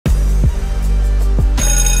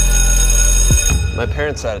My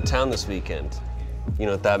parents are out of town this weekend. You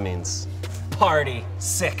know what that means. Party.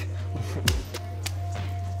 Sick.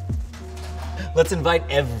 Let's invite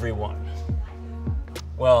everyone.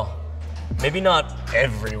 Well, maybe not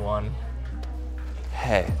everyone.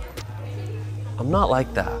 Hey, I'm not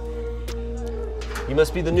like that. You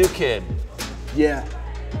must be the new kid. Yeah,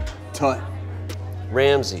 Tut.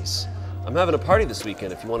 Ramses. I'm having a party this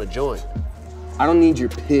weekend if you want to join. I don't need your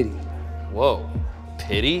pity. Whoa,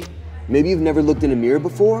 pity? Maybe you've never looked in a mirror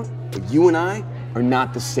before, but you and I are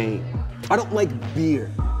not the same. I don't like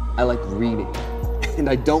beer. I like reading. And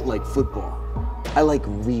I don't like football. I like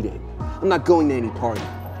reading. I'm not going to any party.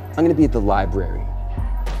 I'm gonna be at the library.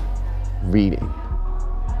 Reading.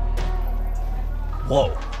 Whoa.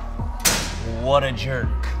 What a jerk.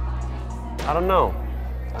 I don't know.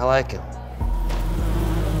 I like him.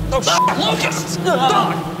 Oh, locusts!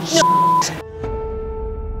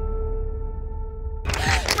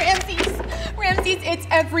 Ramses, it's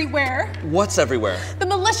everywhere. What's everywhere? The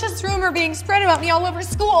malicious rumor being spread about me all over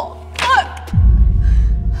school. Look!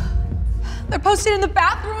 They're posted in the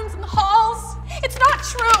bathrooms and the halls. It's not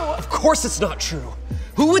true. Of course it's not true.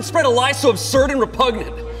 Who would spread a lie so absurd and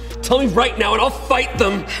repugnant? Tell me right now and I'll fight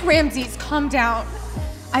them. Ramses, calm down.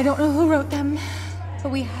 I don't know who wrote them,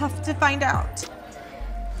 but we have to find out.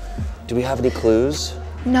 Do we have any clues?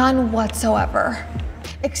 None whatsoever.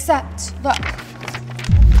 Except, look,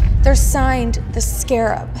 they're signed the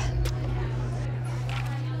Scarab.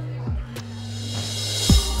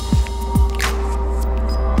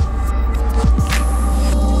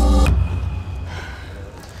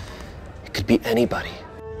 It could be anybody.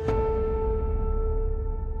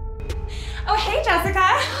 Oh, hey,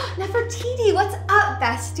 Jessica. Nefertiti, what's up,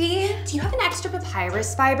 bestie? Do you have an extra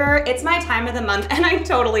papyrus fiber? It's my time of the month, and I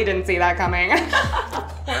totally didn't see that coming.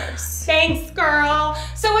 Of course. Thanks, girl.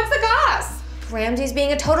 So what's the goss? Ramses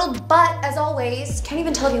being a total butt, as always. Can't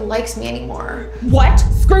even tell if he likes me anymore. What?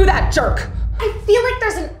 Screw that jerk. I feel like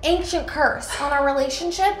there's an ancient curse on our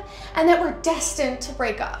relationship and that we're destined to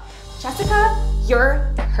break up. Jessica,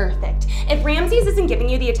 you're perfect. If Ramses isn't giving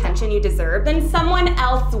you the attention you deserve, then someone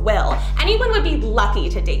else will. Anyone would be lucky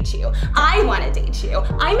to date you. I want to date you.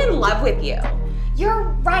 I'm in love with you. You're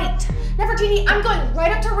right. Nefertiti, I'm going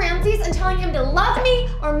right up to Ramses and telling him to love me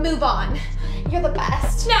or move on. You're the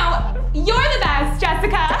best. No, you're the best,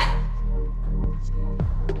 Jessica.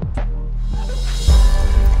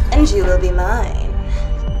 And you will be mine.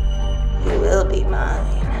 You will be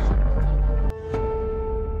mine.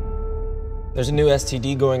 There's a new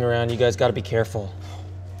STD going around. You guys gotta be careful.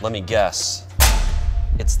 Let me guess.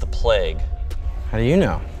 It's the plague. How do you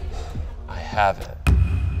know? I have it.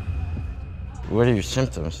 What are your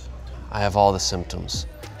symptoms? I have all the symptoms.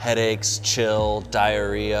 Headaches, chill,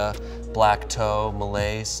 diarrhea, black toe,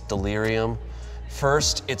 malaise, delirium.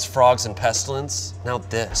 First, it's frogs and pestilence. Now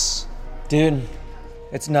this. Dude,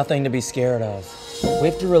 it's nothing to be scared of. We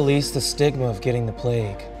have to release the stigma of getting the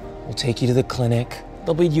plague. We'll take you to the clinic.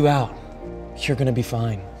 They'll bleed you out. You're gonna be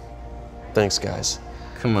fine. Thanks, guys.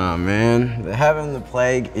 Come on, man. Having the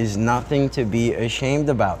plague is nothing to be ashamed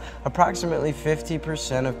about. Approximately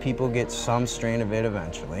 50% of people get some strain of it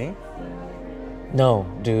eventually. No,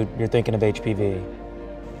 dude, you're thinking of HPV.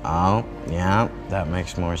 Oh, yeah, that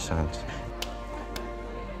makes more sense.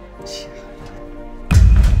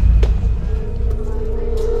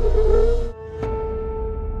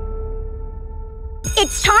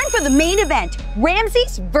 It's time for the main event,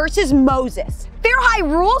 Ramses versus Moses. Pharaoh High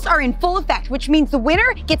rules are in full effect, which means the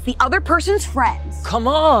winner gets the other person's friends. Come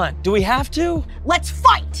on, do we have to? Let's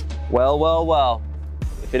fight! Well, well, well.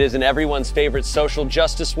 If it isn't everyone's favorite social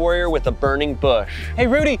justice warrior with a burning bush. Hey,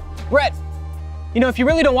 Rudy, Brett, you know, if you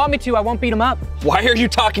really don't want me to, I won't beat him up. Why are you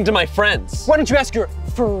talking to my friends? Why don't you ask your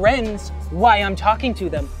friends why I'm talking to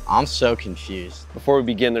them? I'm so confused. Before we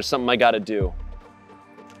begin, there's something I gotta do.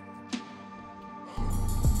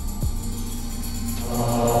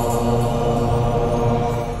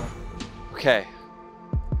 Okay,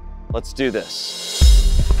 let's do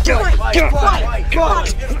this. Thou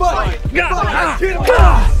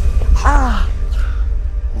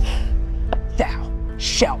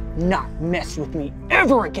shalt not mess with me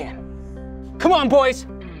ever again. Come on, boys.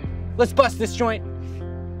 Let's bust this joint.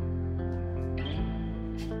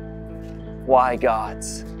 Why,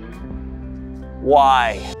 gods?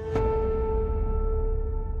 Why?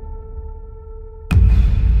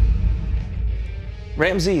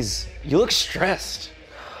 Ramses, you look stressed.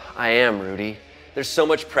 I am, Rudy. There's so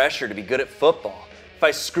much pressure to be good at football. If I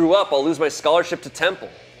screw up, I'll lose my scholarship to Temple.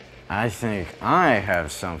 I think I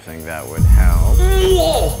have something that would help.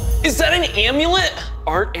 Whoa! Is that an amulet?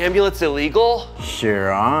 Aren't amulets illegal? Sure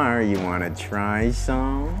are. You want to try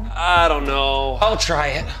some? I don't know. I'll try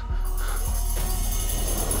it.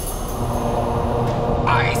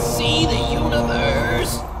 I see the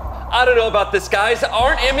universe. I don't know about this, guys.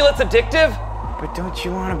 Aren't amulets addictive? But don't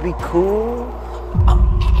you want to be cool?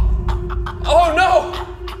 Oh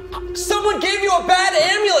no! Someone gave you a bad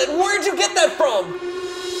amulet! Where'd you get that from?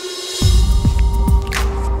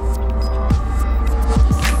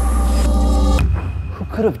 Who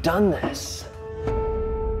could have done this?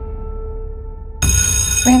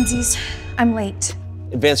 Ramses, I'm late.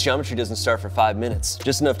 Advanced geometry doesn't start for 5 minutes.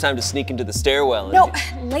 Just enough time to sneak into the stairwell and— No,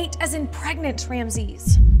 late as in pregnant,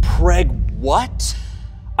 Ramses. What?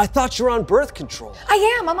 I thought you were on birth control. I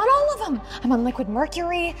am, I'm on all of them. I'm on liquid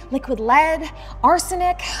mercury, liquid lead,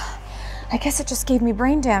 arsenic. I guess it just gave me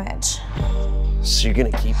brain damage. So you're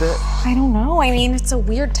gonna keep it? I don't know, I mean, it's a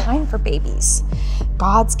weird time for babies.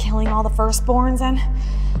 God's killing all the firstborns and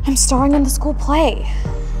I'm starring in the school play.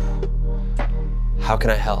 How can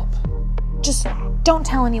I help? Just don't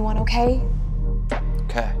tell anyone, okay?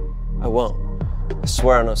 Okay, I won't. I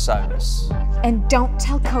swear on Osiris. And don't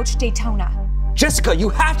tell Coach Daytona. Jessica, you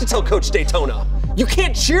have to tell Coach Daytona. You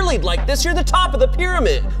can't cheerlead like this. You're the top of the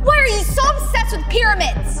pyramid. Why are you so obsessed with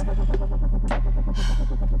pyramids?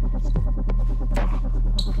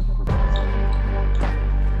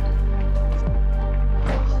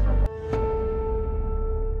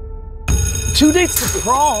 Two dates to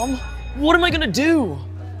prom? What am I gonna do?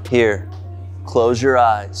 Here, close your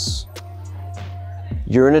eyes.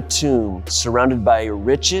 You're in a tomb surrounded by your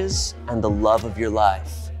riches and the love of your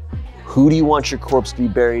life. Who do you want your corpse to be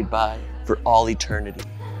buried by for all eternity?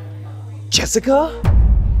 Jessica?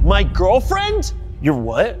 My girlfriend? You're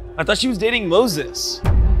what? I thought she was dating Moses.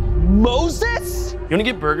 Moses? You wanna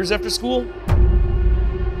get burgers after school?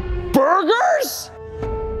 Burgers?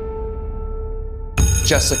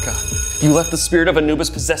 Jessica, you let the spirit of Anubis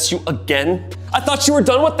possess you again? I thought you were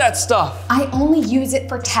done with that stuff. I only use it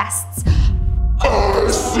for tests. I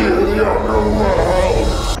see the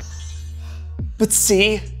underworld. But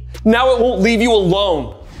see, now it won't leave you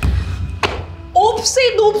alone.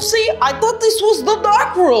 Oopsie doopsie, I thought this was the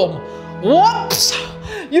dark room. Whoops!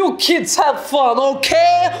 You kids have fun,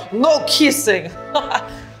 okay? No kissing.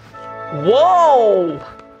 Whoa!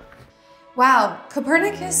 Wow,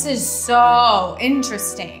 Copernicus is so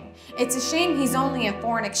interesting. It's a shame he's only a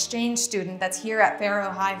foreign exchange student that's here at Pharaoh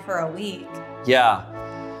High for a week. Yeah,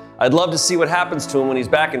 I'd love to see what happens to him when he's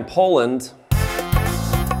back in Poland.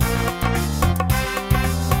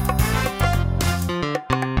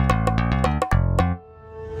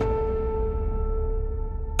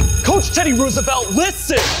 Coach Teddy Roosevelt,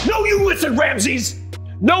 listen! No, you listen, Ramses!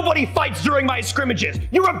 Nobody fights during my scrimmages.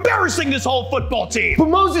 You're embarrassing this whole football team. But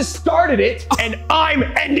Moses started it. And I'm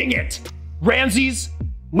ending it. Ramses,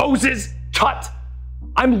 Moses, cut.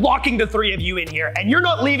 I'm locking the three of you in here, and you're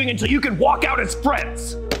not leaving until you can walk out as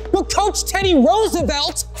friends. But Coach Teddy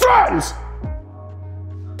Roosevelt. Friends!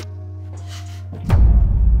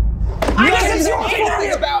 I hate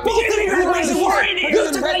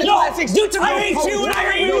you and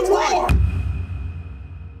I hate you more!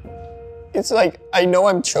 It's like, I know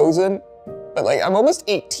I'm chosen, but like, I'm almost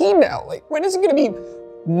 18 now. Like, when is it gonna be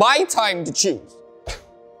my time to choose?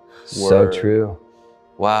 So true.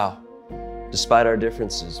 Wow. Despite our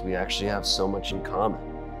differences, we actually have so much in common.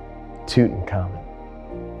 Tutankhamun.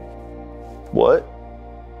 What?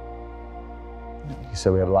 You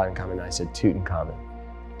said we have a lot in common, and I said Tutankhamun.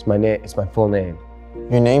 It's my name, it's my full name.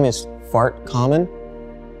 Your name is Fart Common?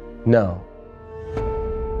 No.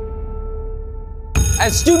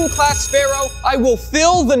 As student class Pharaoh, I will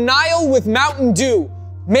fill the Nile with Mountain Dew,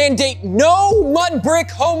 mandate no mud brick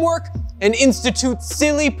homework, and institute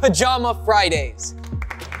silly pajama Fridays.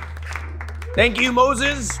 Thank you,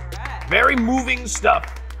 Moses. Very moving stuff.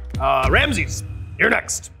 Ramses, you're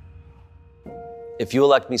next. If you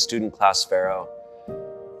elect me student class Pharaoh,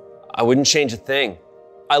 I wouldn't change a thing.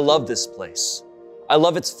 I love this place. I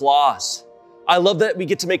love its flaws. I love that we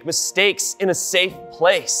get to make mistakes in a safe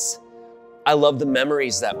place. I love the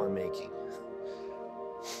memories that we're making.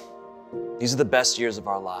 These are the best years of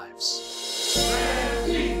our lives.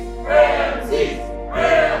 Ramses!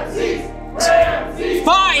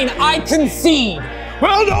 Fine, I concede.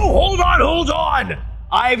 Well, no, hold on.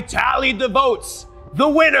 I've tallied the votes. The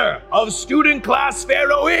winner of student class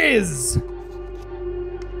Pharaoh is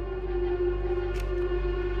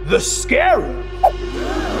the Scarab.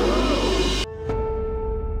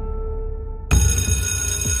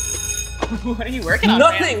 What are you working on?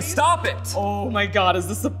 Nothing, Ramsey? stop it. Oh my God, is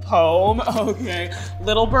this a poem? Okay.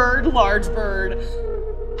 Little bird, large bird.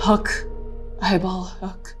 Hook, eyeball,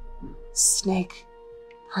 hook, snake,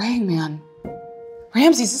 praying man.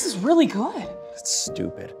 Ramses, this is really good. That's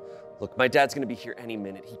stupid. Look, my dad's gonna be here any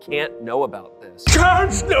minute. He can't know about this.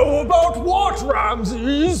 Can't know about what,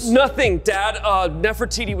 Ramses? Nothing, Dad.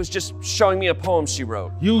 Nefertiti was just showing me a poem she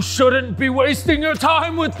wrote. You shouldn't be wasting your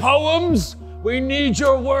time with poems. We need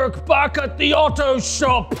your work back at the auto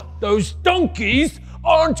shop. Those donkeys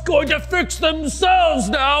aren't going to fix themselves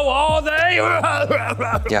now, are they?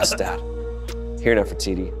 Yes, Dad. Here,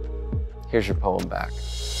 Nefertiti. Here's your poem back.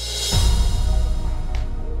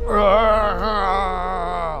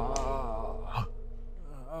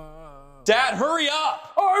 Dad, hurry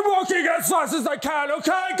up! I'm working as fast as I can,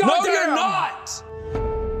 okay? No, you're not!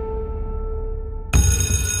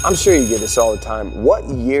 I'm sure you get this all the time. What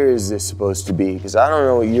year is this supposed to be? Because I don't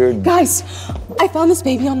know what year. Guys, I found this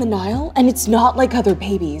baby on the Nile, and it's not like other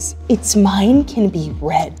babies. Its mind can be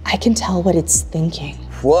read. I can tell what it's thinking.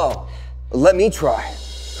 Whoa, let me try.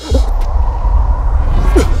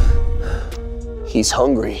 He's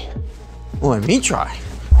hungry. Let me try.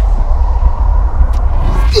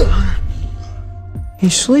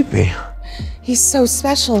 He's sleepy. He's so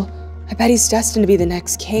special. I bet he's destined to be the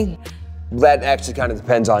next king. That actually kind of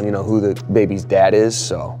depends on, who the baby's dad is,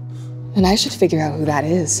 so. And I should figure out who that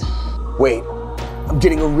is. Wait, I'm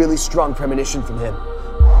getting a really strong premonition from him.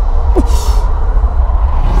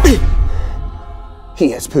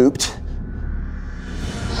 He has pooped.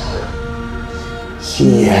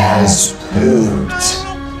 He has pooped.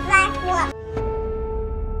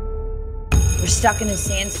 We're stuck in a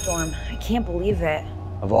sandstorm. I can't believe it.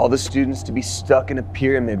 Of all the students to be stuck in a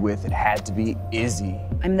pyramid with, it had to be Izzy.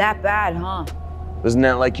 I'm that bad, huh? Wasn't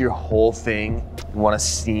that like your whole thing? You want to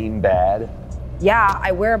seem bad? Yeah,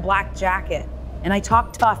 I wear a black jacket. And I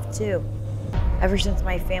talk tough, too. Ever since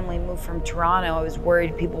my family moved from Toronto, I was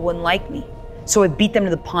worried people wouldn't like me. So I beat them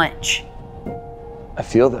to the punch. I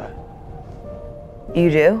feel that.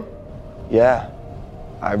 You do? Yeah.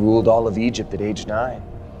 I ruled all of Egypt at age 9.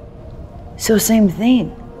 So same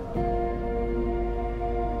thing.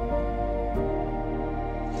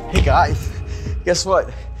 Hey guys, guess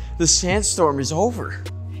what? The sandstorm is over.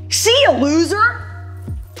 See ya, loser!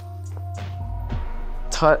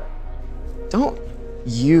 Tut, don't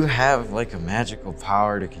you have like a magical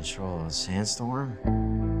power to control a sandstorm?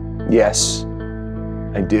 Yes,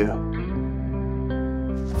 I do.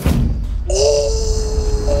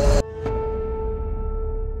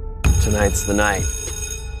 Tonight's the night.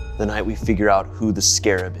 The night we figure out who the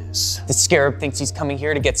scarab is. The scarab thinks he's coming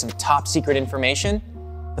here to get some top secret information,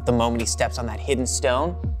 but the moment he steps on that hidden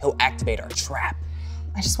stone, he'll activate our trap.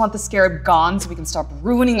 I just want the scarab gone so we can stop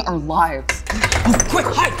ruining our lives. Oh, quick,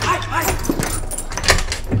 hide!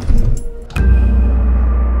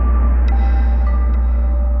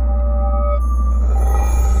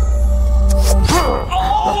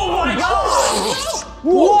 Oh my God!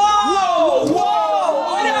 Whoa! No!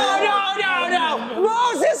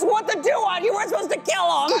 Moses, what the do on? You weren't supposed to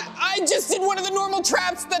kill him! I just did one of the normal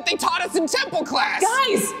traps that they taught us in temple class!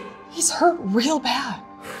 Guys! He's hurt real bad.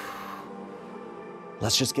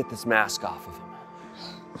 Let's just get this mask off of him.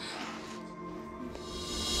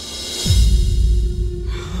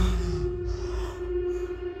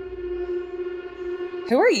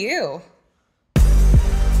 Who are you?